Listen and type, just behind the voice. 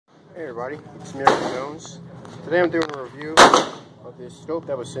Hey everybody, it's me, Eric Jones. Today I'm doing a review of this scope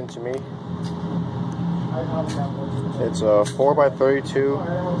that was sent to me. It's a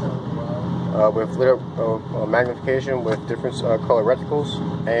 4x32 with lit up magnification with different color reticles.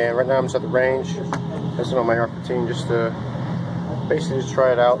 And right now I'm just at the range, testing on my AR-15 just to basically just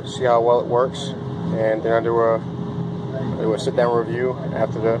try it out, see how well it works, and then I do a sit-down review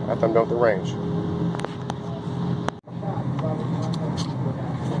after I'm done with the range.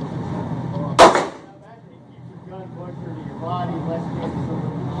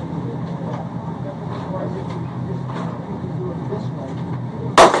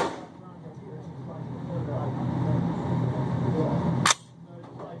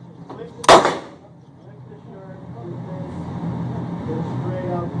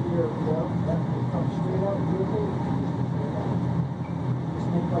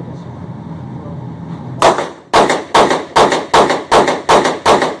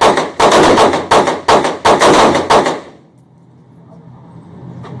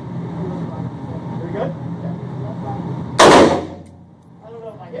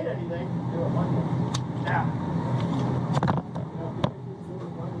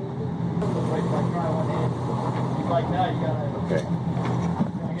 Okay.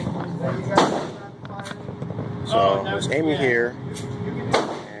 So I was aiming here,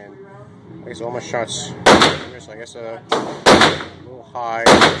 and I guess all my shots, I guess a little high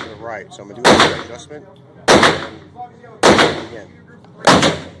to the right. So I'm gonna do an adjustment. And again.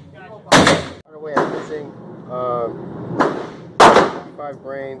 By the way, I'm using 5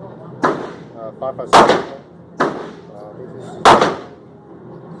 grain 5.57.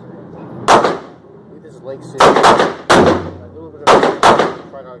 This is Lake City. A little bit of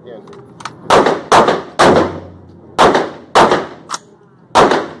try it out again.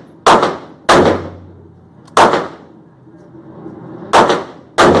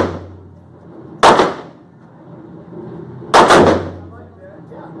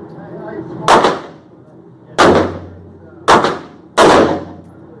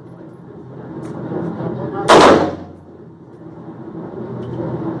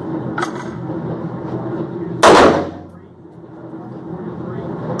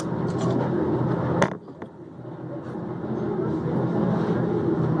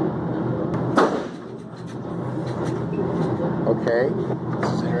 Okay,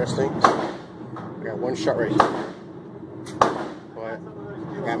 this is interesting. I got one shot right here, but I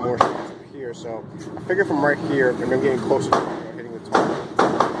got more shots over here, so I figure from right here, and I'm getting closer to hitting the target.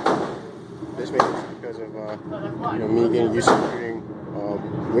 This may be because of me getting used to shooting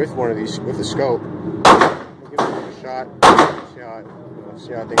with one of these, with the scope. I'll give it a shot,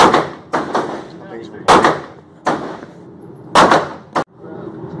 see how things work.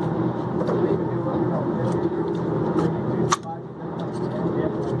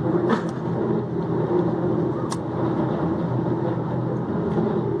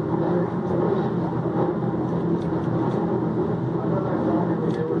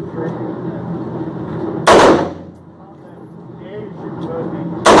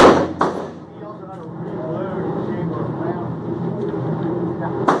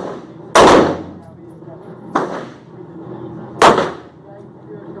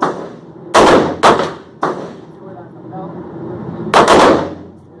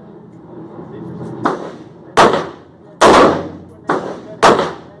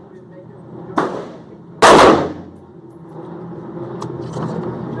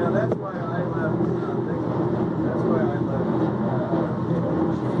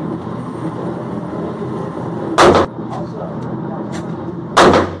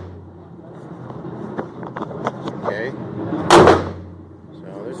 Okay, so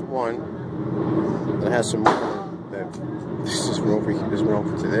there's one that has some that this just went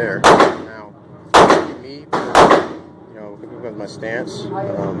over to there. Now, me, because of my stance,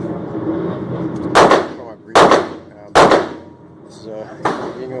 from my breathing, this is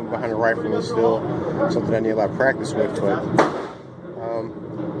being behind the rifle is still something I need a lot of practice with. But I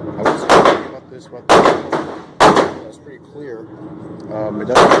was thinking about this, but it's pretty clear. It doesn't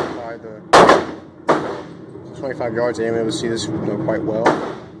identify the 25 yards. I'm able to see this quite well.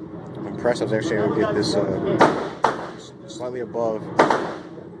 I'm impressed I was actually able to get this slightly above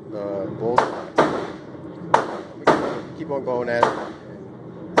the bullseye. Keep on going at it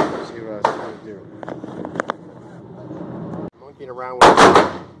and see what I was going to do. I'm monkeying around with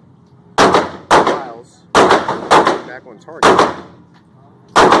files back on target.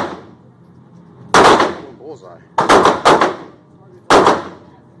 Bullseye.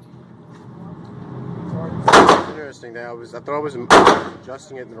 Interesting. That I thought I was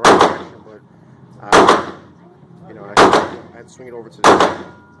adjusting it in the right direction, but I had to swing it over to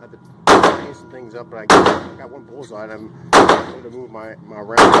the had to change some things up, but I got one bullseye, and I'm going to move my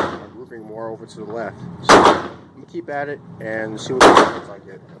grouping more over to the left. So I'm going to keep at it and see what results I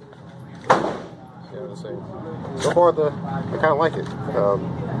get. See what I'm saying? So far, I kind of like it.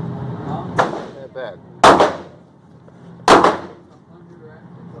 Not that bad.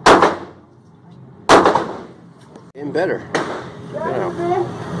 Getting better.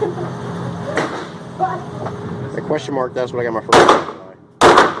 The question mark, that's what I got my first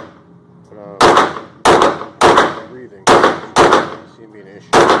but breathing seems to be an issue.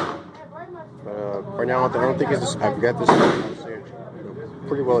 But right now, I don't think it's I've got this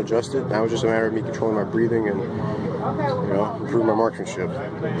pretty well adjusted. Now it's just a matter of me controlling my breathing and improve my marksmanship.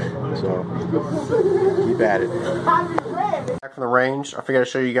 So keep at it. Back from the range, I figured I'd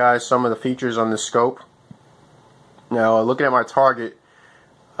show you guys some of the features on this scope. Now, looking at my target,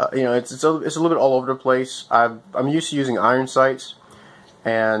 it's a little bit all over the place. I'm used to using iron sights,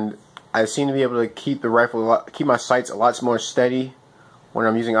 and I seem to be able to keep keep my sights a lot more steady when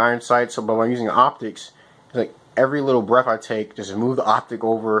I'm using iron sights. But when I'm using optics, it's like every little breath I take, just move the optic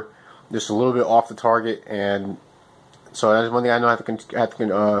over just a little bit off the target, and so that's one thing I know I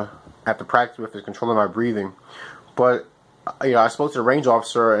have to practice with, is controlling my breathing. But I spoke to the range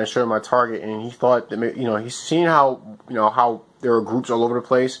officer and showed him my target, and he thought that he's seen how how there were groups all over the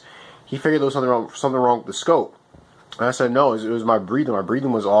place. He figured there was something wrong with the scope. And I said no, it was my breathing. My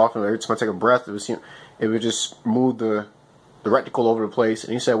breathing was off, and every time I take a breath, it would just move the reticle over the place.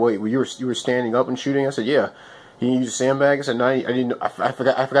 And he said, "Wait, you were standing up and shooting?" I said, "Yeah." "You use a sandbag?" I said, "No, I didn't. I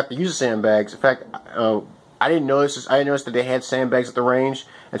forgot to use the sandbags. In fact, I didn't notice that they had sandbags at the range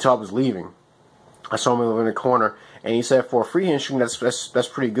until I was leaving. I saw him in the corner." And he said, for freehand shooting, that's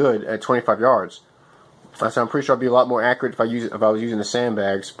pretty good at 25 yards. I said, I'm pretty sure I'd be a lot more accurate if I was using the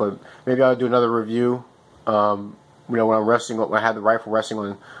sandbags. But maybe I'll do another review. When I'm resting, when I had the rifle resting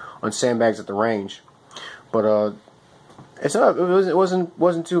on sandbags at the range. But it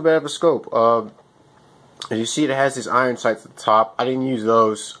wasn't too bad of a scope. As you see, it has these iron sights at the top. I didn't use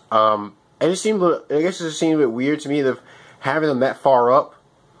those. I guess it just seemed a bit weird to me having them that far up.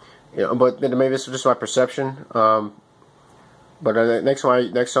 But maybe this is just my perception. But next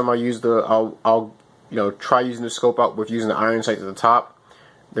time I use I'll try using the scope out with using the iron sights at the top.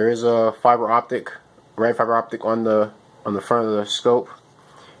 There is a red fiber optic on the front of the scope.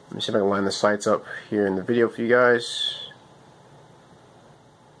 Let me see if I can line the sights up here in the video for you guys.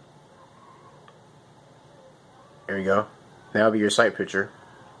 There you go. That'll be your sight picture.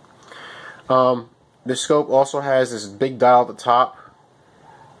 This scope also has this big dial at the top.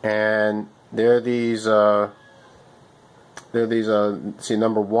 And there are these see,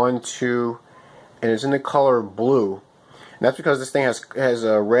 number 1, 2, and it's in the color blue. And that's because this thing has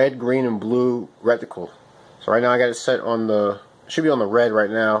a red, green, and blue reticle. So right now I got it set on it should be on the red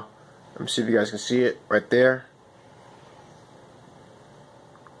right now. Let me see if you guys can see it right there.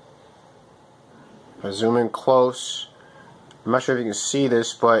 If I zoom in close, I'm not sure if you can see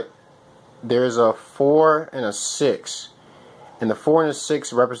this, but there's a 4 and a 6. And the 4 and the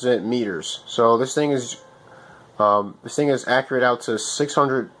 6 represent meters. So this thing is accurate out to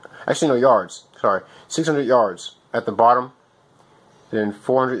 600. Actually, no, yards. Sorry, 600 yards at the bottom. Then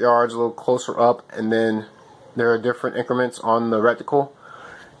 400 yards a little closer up, and then there are different increments on the reticle.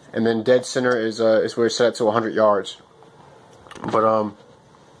 And then dead center is where it's set to 100 yards. But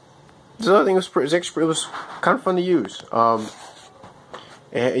this other thing it was kind of fun to use.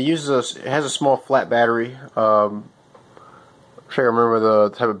 It has a small flat battery. I'm sure I remember the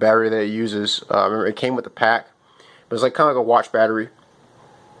type of battery that it uses. I remember it came with the pack, but it's like kind of like a watch battery.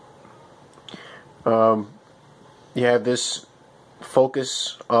 You have this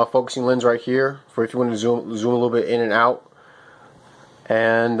focusing lens right here for if you want to zoom a little bit in and out.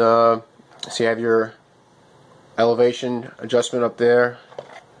 And so you have your elevation adjustment up there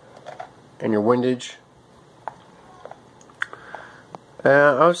and your windage.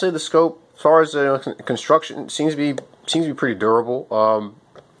 I would say the scope, as far as construction, seems to be pretty durable.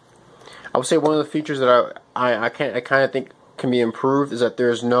 I would say one of the features that I kind of think can be improved is that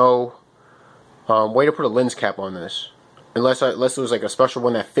there's no way to put a lens cap on this, unless there was like a special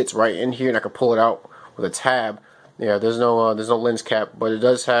one that fits right in here and I could pull it out with a tab. Yeah, there's no lens cap, but it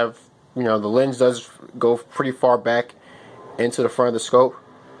does have, the lens does go pretty far back into the front of the scope.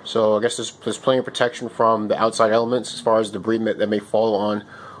 So I guess there's plenty of protection from the outside elements as far as debris that may fall and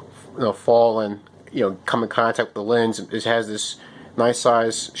come in contact with the lens. It has this nice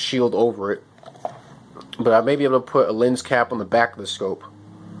size shield over it. But I may be able to put a lens cap on the back of the scope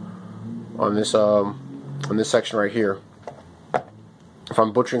on this section right here. If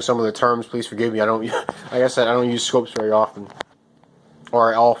I'm butchering some of the terms, please forgive me. Like I said, I don't use scopes very often.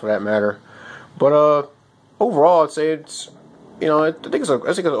 or at all for that matter. But overall, I'd say it's, you know, I think it's an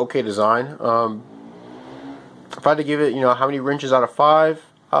okay design. If I had to give it, you know, how many wrenches out of 5,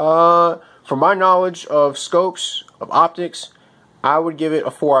 from my knowledge of scopes, of optics, I would give it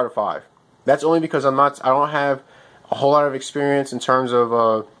a 4 out of 5. That's only because I don't have a whole lot of experience in terms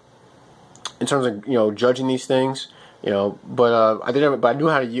of you know, judging these things, you know. But I knew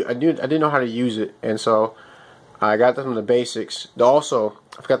how to I didn't know how to use it, and so I got them the basics. Also,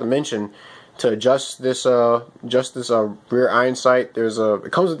 I forgot to mention, to adjust this rear iron sight,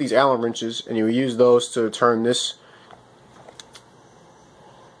 it comes with these Allen wrenches, and you use those to turn this.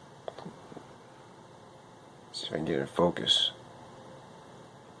 Let's see if I can get it in focus.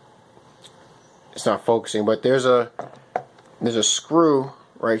 It's not focusing, but there's a screw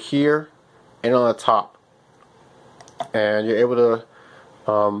right here and on the top, and you're able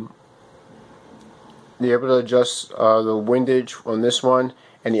to adjust the windage on this one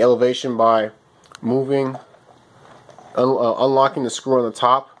and the elevation by moving, unlocking the screw on the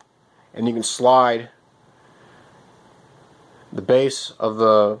top, and you can slide the base of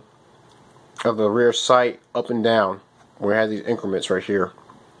the rear sight up and down where it has these increments right here.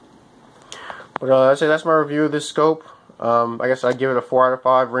 But I'd say that's my review of this scope. I guess I'd give it a 4 out of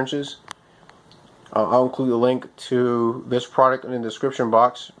 5 wrenches. I'll include a link to this product in the description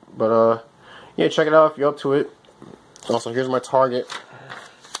box. But yeah, check it out if you're up to it. Also, here's my target.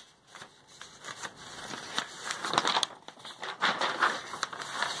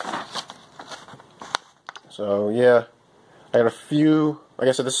 So yeah, I got a few. Like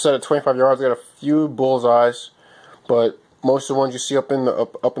I said, this is set at 25 yards. I got a few bullseyes, but most of the ones you see up in the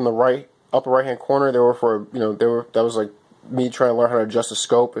upper right hand corner, they were for, you know, that was like me trying to learn how to adjust the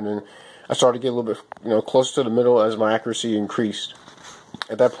scope, and then I started to get a little bit, you know, closer to the middle as my accuracy increased.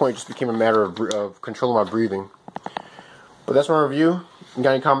 At that point, it just became a matter of controlling my breathing. But that's my review. If you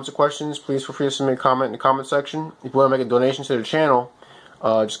got any comments or questions, please feel free to submit a comment in the comment section. If you want to make a donation to the channel,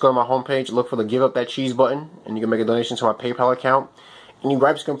 just go to my homepage, look for the Give Up That Cheese button, and you can make a donation to my PayPal account. Any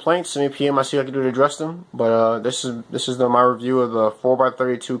gripes, complaints, send me a PM. I see what I can do to address them. But this is my review of the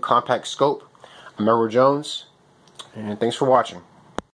 4x32 compact scope. I'm Edward Jones, and thanks for watching.